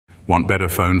Want better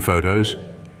phone photos?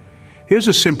 Here's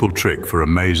a simple trick for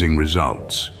amazing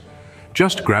results.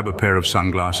 Just grab a pair of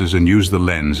sunglasses and use the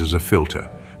lens as a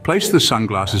filter. Place the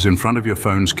sunglasses in front of your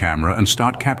phone's camera and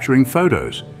start capturing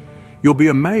photos. You'll be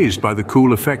amazed by the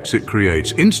cool effects it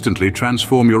creates. Instantly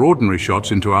transform your ordinary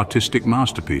shots into artistic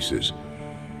masterpieces.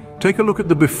 Take a look at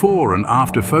the before and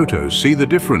after photos. See the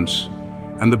difference.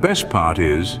 And the best part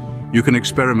is, you can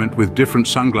experiment with different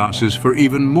sunglasses for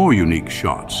even more unique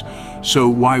shots. So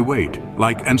why wait?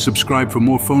 Like and subscribe for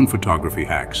more phone photography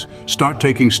hacks. Start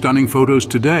taking stunning photos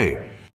today.